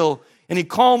 be still. And he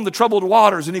calmed the troubled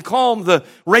waters, and he calmed the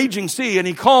raging sea, and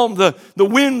he calmed the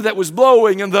wind that was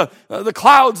blowing and the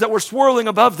clouds that were swirling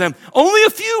above them. Only a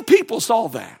few people saw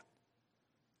that.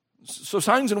 So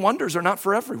signs and wonders are not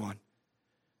for everyone,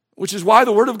 which is why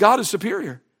the Word of God is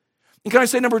superior. And can I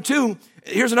say number two,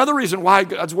 here's another reason why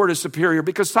God's Word is superior,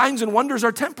 because signs and wonders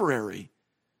are temporary.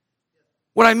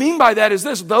 What I mean by that is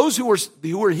this: those who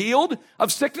were healed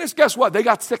of sickness, guess what? They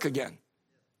got sick again.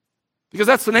 Because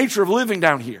that's the nature of living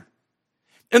down here.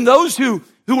 And those who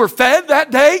were fed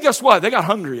that day, guess what? They got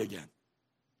hungry again.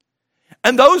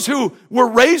 And those who were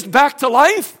raised back to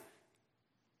life,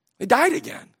 they died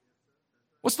again.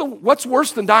 What's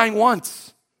worse than dying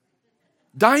once?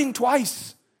 Dying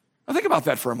twice. Now think about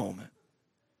that for a moment.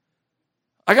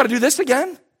 I got to do this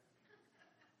again?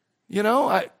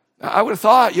 I would have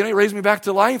thought, he raised me back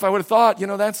to life. I would have thought,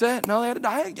 that's it. No, they had to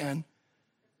die again.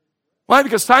 Why?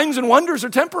 Because signs and wonders are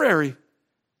temporary.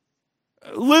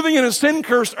 Living in a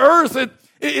sin-cursed earth,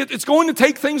 it's going to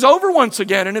take things over once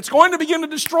again, and it's going to begin to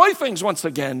destroy things once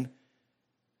again.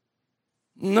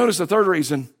 Notice the third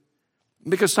reason: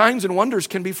 because signs and wonders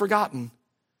can be forgotten.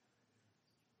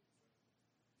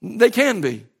 They can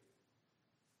be.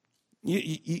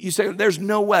 You say, there's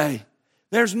no way.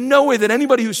 There's no way that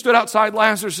anybody who stood outside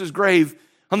Lazarus' grave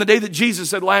on the day that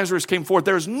Jesus said Lazarus came forth,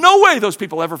 there's no way those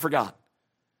people ever forgot.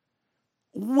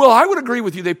 Well, I would agree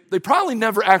with you. They probably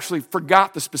never actually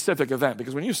forgot the specific event,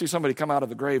 because when you see somebody come out of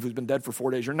the grave who's been dead for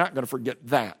 4 days, you're not going to forget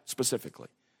that specifically.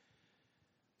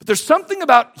 But there's something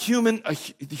about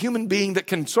the human being that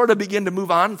can sort of begin to move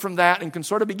on from that and can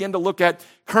sort of begin to look at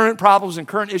current problems and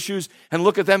current issues and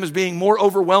look at them as being more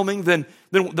overwhelming than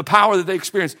the power that they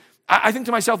experience. I think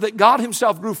to myself that God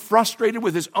himself grew frustrated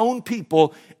with his own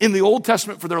people in the Old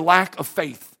Testament for their lack of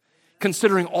faith,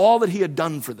 considering all that he had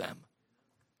done for them.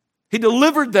 He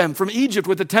delivered them from Egypt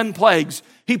with the 10 plagues.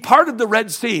 He parted the Red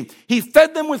Sea. He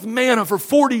fed them with manna for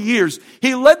 40 years.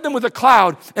 He led them with a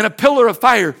cloud and a pillar of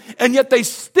fire. And yet they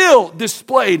still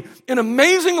displayed an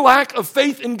amazing lack of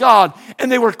faith in God. And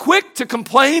they were quick to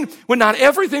complain when not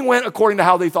everything went according to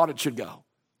how they thought it should go.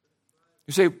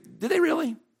 You say, did they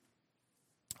really?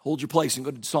 Hold your place and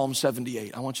go to Psalm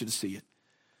 78. I want you to see it.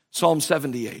 Psalm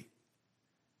 78.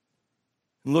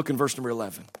 And look in verse number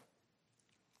 11.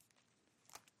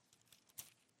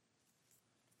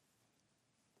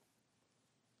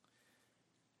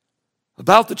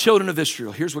 About the children of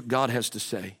Israel, here's what God has to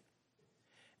say.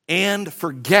 And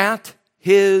forgat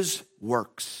his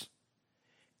works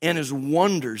and his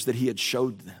wonders that he had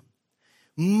showed them.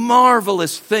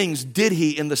 Marvelous things did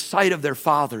he in the sight of their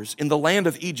fathers, in the land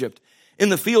of Egypt, in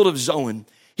the field of Zoan.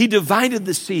 He divided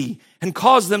the sea and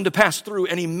caused them to pass through,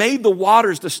 and he made the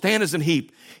waters to stand as an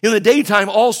heap. In the daytime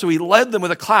also he led them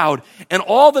with a cloud, and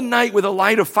all the night with a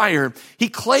light of fire. He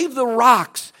clave the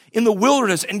rocks in the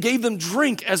wilderness and gave them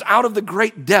drink as out of the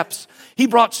great depths. He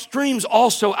brought streams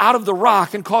also out of the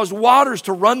rock and caused waters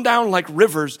to run down like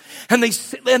rivers. And they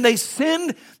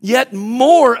sinned yet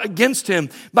more against him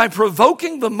by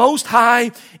provoking the Most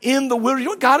High in the wilderness. You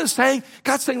know what God is saying?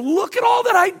 God's saying, look at all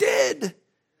that I did.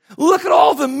 Look at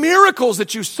all the miracles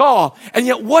that you saw. And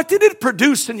yet what did it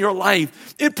produce in your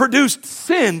life? It produced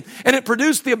sin, and it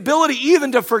produced the ability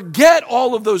even to forget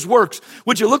all of those works.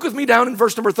 Would you look with me down in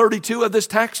verse number 32 of this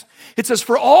text? It says,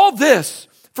 for all this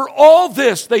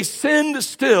they sinned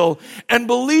still and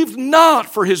believed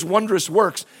not for his wondrous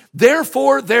works.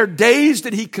 Therefore their days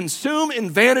did he consume in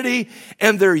vanity,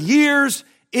 and their years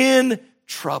in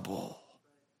trouble.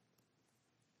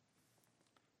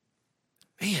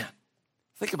 Man.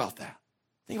 Think about that.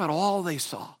 Think about all they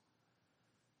saw.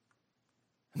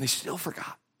 And they still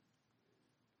forgot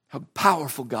how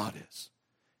powerful God is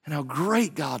and how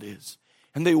great God is.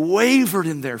 And they wavered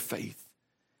in their faith.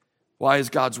 Why is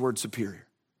God's word superior?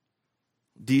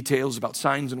 Details about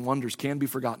signs and wonders can be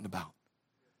forgotten about.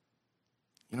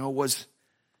 Was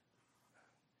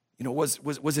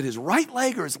it his right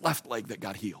leg or his left leg that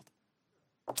got healed?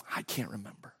 I can't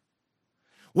remember.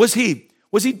 Was he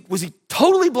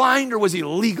totally blind or was he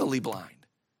legally blind?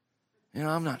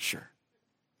 I'm not sure.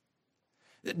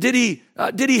 Did he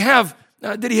have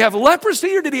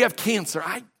leprosy or did he have cancer?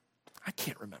 I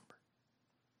can't remember.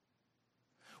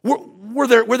 Were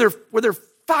there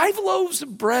 5 loaves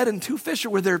of bread and 2 fish, or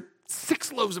were there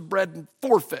 6 loaves of bread and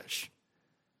 4 fish?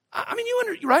 I mean,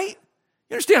 right?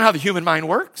 You understand how the human mind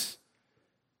works.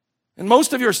 And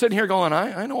most of you are sitting here going,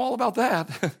 I know all about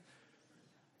that.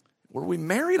 Were we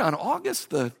married on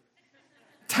August the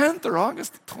 10th or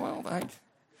August the 12th?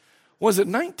 Was it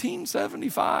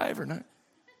 1975 or not?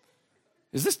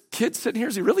 Is this kid sitting here,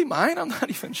 is he really mine? I'm not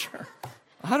even sure.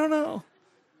 I don't know.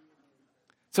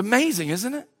 It's amazing,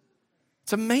 isn't it?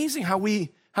 It's amazing how we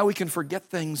can forget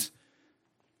things.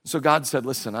 So God said,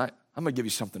 listen, I'm going to give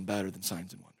you something better than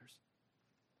signs and wonders.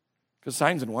 Because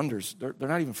signs and wonders, they're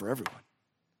not even for everyone.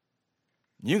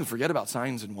 You can forget about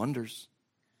signs and wonders.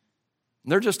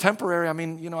 They're just temporary. I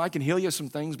mean, I can heal you some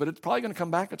things, but it's probably going to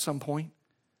come back at some point.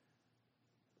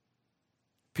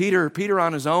 Peter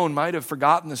on his own might have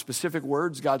forgotten the specific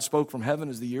words God spoke from heaven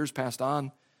as the years passed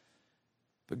on.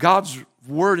 But God's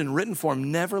word in written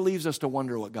form never leaves us to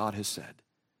wonder what God has said.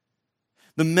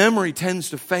 The memory tends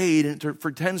to fade and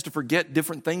tends to forget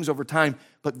different things over time,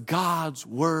 but God's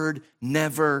word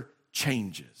never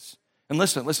changes. And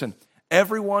listen,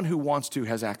 everyone who wants to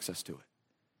has access to it.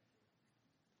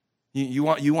 You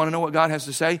want to know what God has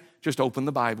to say? Just open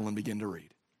the Bible and begin to read.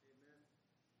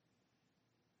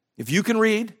 If you can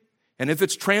read, and if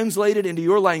it's translated into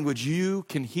your language, you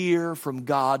can hear from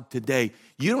God today.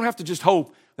 You don't have to just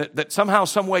hope that somehow,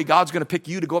 some way, God's going to pick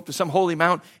you to go up to some holy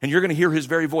mount and you're going to hear his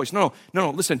very voice. No.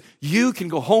 Listen, you can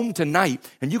go home tonight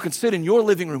and you can sit in your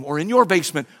living room or in your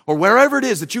basement or wherever it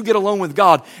is that you get alone with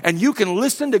God, and you can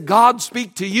listen to God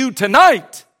speak to you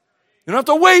tonight. You don't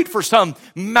have to wait for some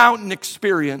mountain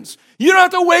experience. You don't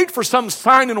have to wait for some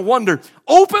sign and wonder.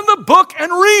 Open the book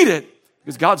and read it,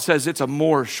 because God says it's a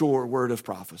more sure word of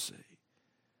prophecy.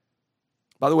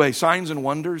 By the way, signs and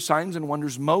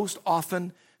wonders most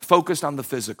often focused on the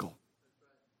physical.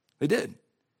 They did.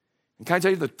 And can I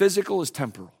tell you, the physical is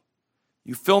temporal.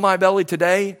 You fill my belly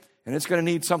today, and it's going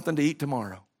to need something to eat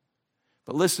tomorrow.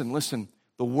 But listen,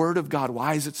 the Word of God,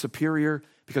 why is it superior?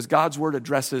 Because God's Word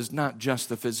addresses not just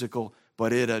the physical,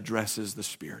 but it addresses the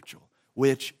spiritual,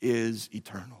 which is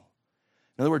eternal.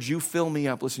 In other words, you fill me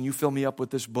up with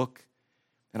this book,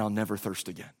 and I'll never thirst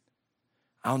again.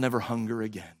 I'll never hunger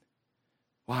again.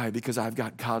 Why? Because I've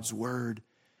got God's Word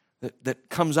that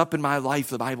comes up in my life,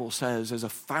 the Bible says, as a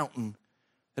fountain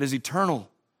that is eternal.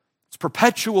 It's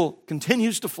perpetual,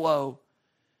 continues to flow.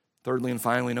 Thirdly and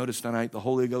finally, notice tonight, the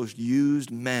Holy Ghost used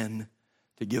men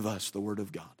to give us the Word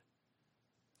of God.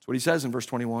 That's what he says in verse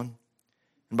 21.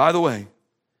 And by the way,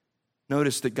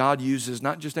 notice that God uses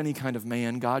not just any kind of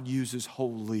man, God uses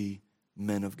holy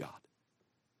men of God.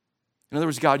 In other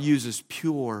words, God uses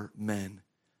pure men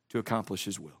to accomplish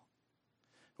his will.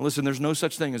 Listen, there's no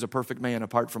such thing as a perfect man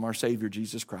apart from our Savior,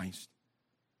 Jesus Christ.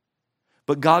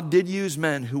 But God did use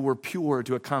men who were pure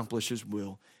to accomplish his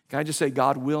will. Can I just say,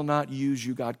 God will not use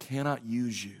you, God cannot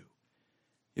use you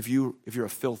if you're a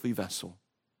filthy vessel.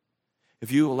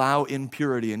 If you allow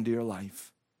impurity into your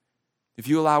life. If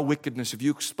you allow wickedness, if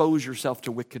you expose yourself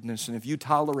to wickedness, and if you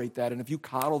tolerate that, and if you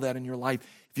coddle that in your life,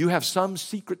 if you have some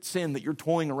secret sin that you're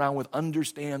toying around with,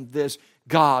 understand this: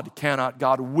 God cannot,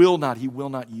 God will not, he will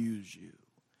not use you.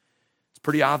 It's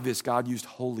pretty obvious God used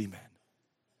holy men.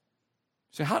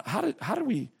 So how do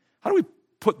we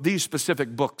put these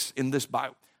specific books in this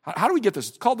Bible? How do we get this?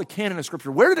 It's called the canon of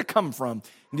Scripture. Where did it come from?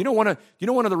 And you know one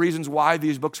of the reasons why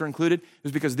these books are included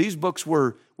is because these books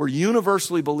were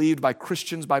universally believed by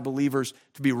Christians, by believers,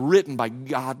 to be written by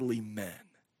godly men.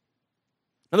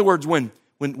 In other words, when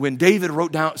David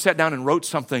sat down and wrote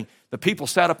something, the people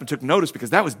sat up and took notice because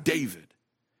that was David.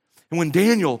 And when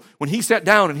Daniel, when he sat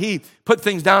down and he put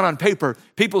things down on paper,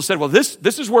 people said, well, this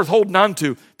is worth holding on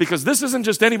to because this isn't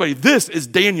just anybody. This is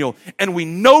Daniel. And we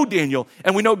know Daniel,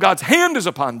 and we know God's hand is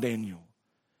upon Daniel.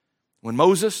 When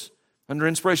Moses, under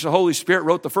inspiration of the Holy Spirit,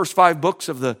 wrote the first 5 books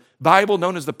of the Bible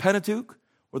known as the Pentateuch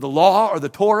or the Law or the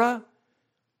Torah,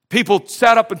 people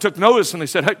sat up and took notice and they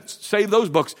said, hey, save those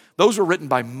books. Those were written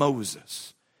by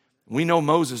Moses. We know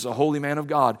Moses, a holy man of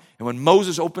God. And when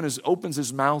Moses opens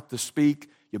his mouth to speak,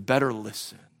 you better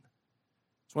listen.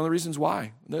 It's one of the reasons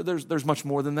why. There's much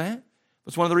more than that.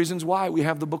 It's one of the reasons why we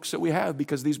have the books that we have,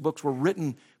 because these books were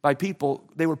written by people,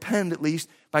 they were penned at least,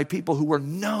 by people who were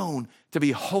known to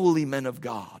be holy men of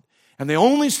God. And they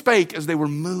only spake as they were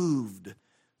moved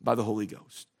by the Holy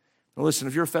Ghost. Now listen,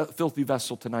 if you're a filthy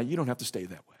vessel tonight, you don't have to stay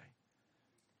that way.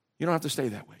 You don't have to stay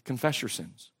that way. Confess your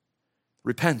sins.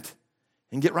 Repent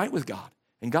and get right with God.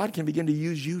 And God can begin to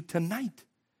use you tonight.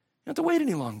 You don't have to wait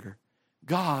any longer.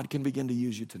 God can begin to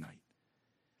use you tonight.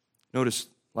 Notice,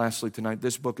 lastly, tonight,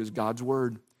 this book is God's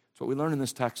word. It's what we learn in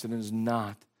this text, and it is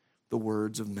not the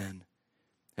words of men.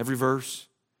 Every verse,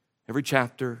 every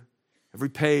chapter, every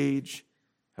page,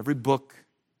 every book,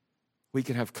 we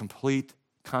can have complete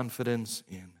confidence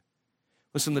in.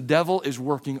 Listen, the devil is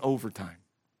working overtime.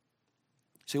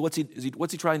 See, what's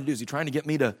he trying to do? Is he trying to get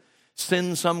me to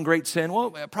sin some great sin?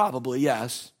 Well, probably,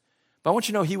 yes. But I want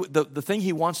you to know the thing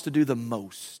he wants to do the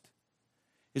most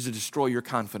is to destroy your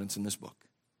confidence in this book.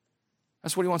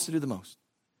 That's what he wants to do the most.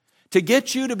 To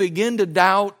get you to begin to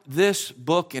doubt this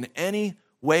book in any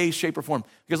way, shape, or form.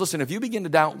 Because listen, if you begin to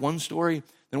doubt one story,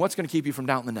 then what's going to keep you from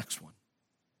doubting the next one?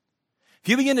 If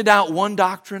you begin to doubt one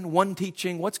doctrine, one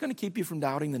teaching, what's going to keep you from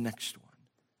doubting the next one?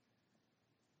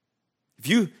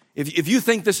 If you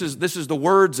think this is the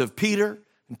words of Peter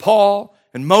and Paul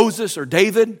and Moses or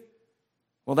David,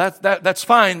 well, that's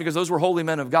fine because those were holy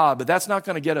men of God, but that's not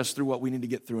going to get us through what we need to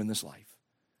get through in this life.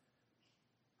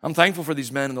 I'm thankful for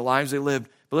these men and the lives they lived,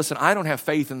 but listen, I don't have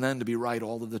faith in them to be right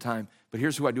all of the time, but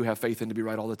here's who I do have faith in to be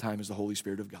right all the time is the Holy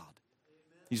Spirit of God.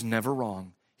 He's never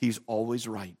wrong. He's always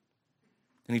right.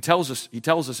 And he tells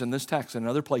us in this text and in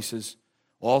other places,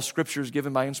 all Scripture is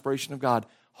given by inspiration of God.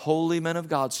 Holy men of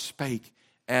God spake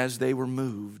as they were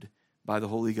moved by the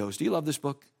Holy Ghost. Do you love this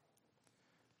book?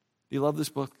 Do you love this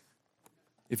book?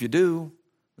 If you do,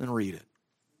 then read it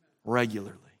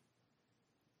regularly.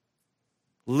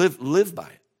 Live by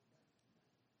it.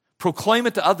 Proclaim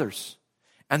it to others.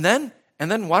 And then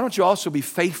why don't you also be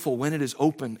faithful when it is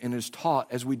open and is taught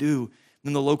as we do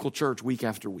in the local church week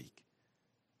after week.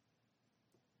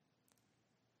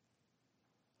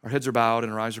 Our heads are bowed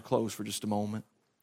and our eyes are closed for just a moment.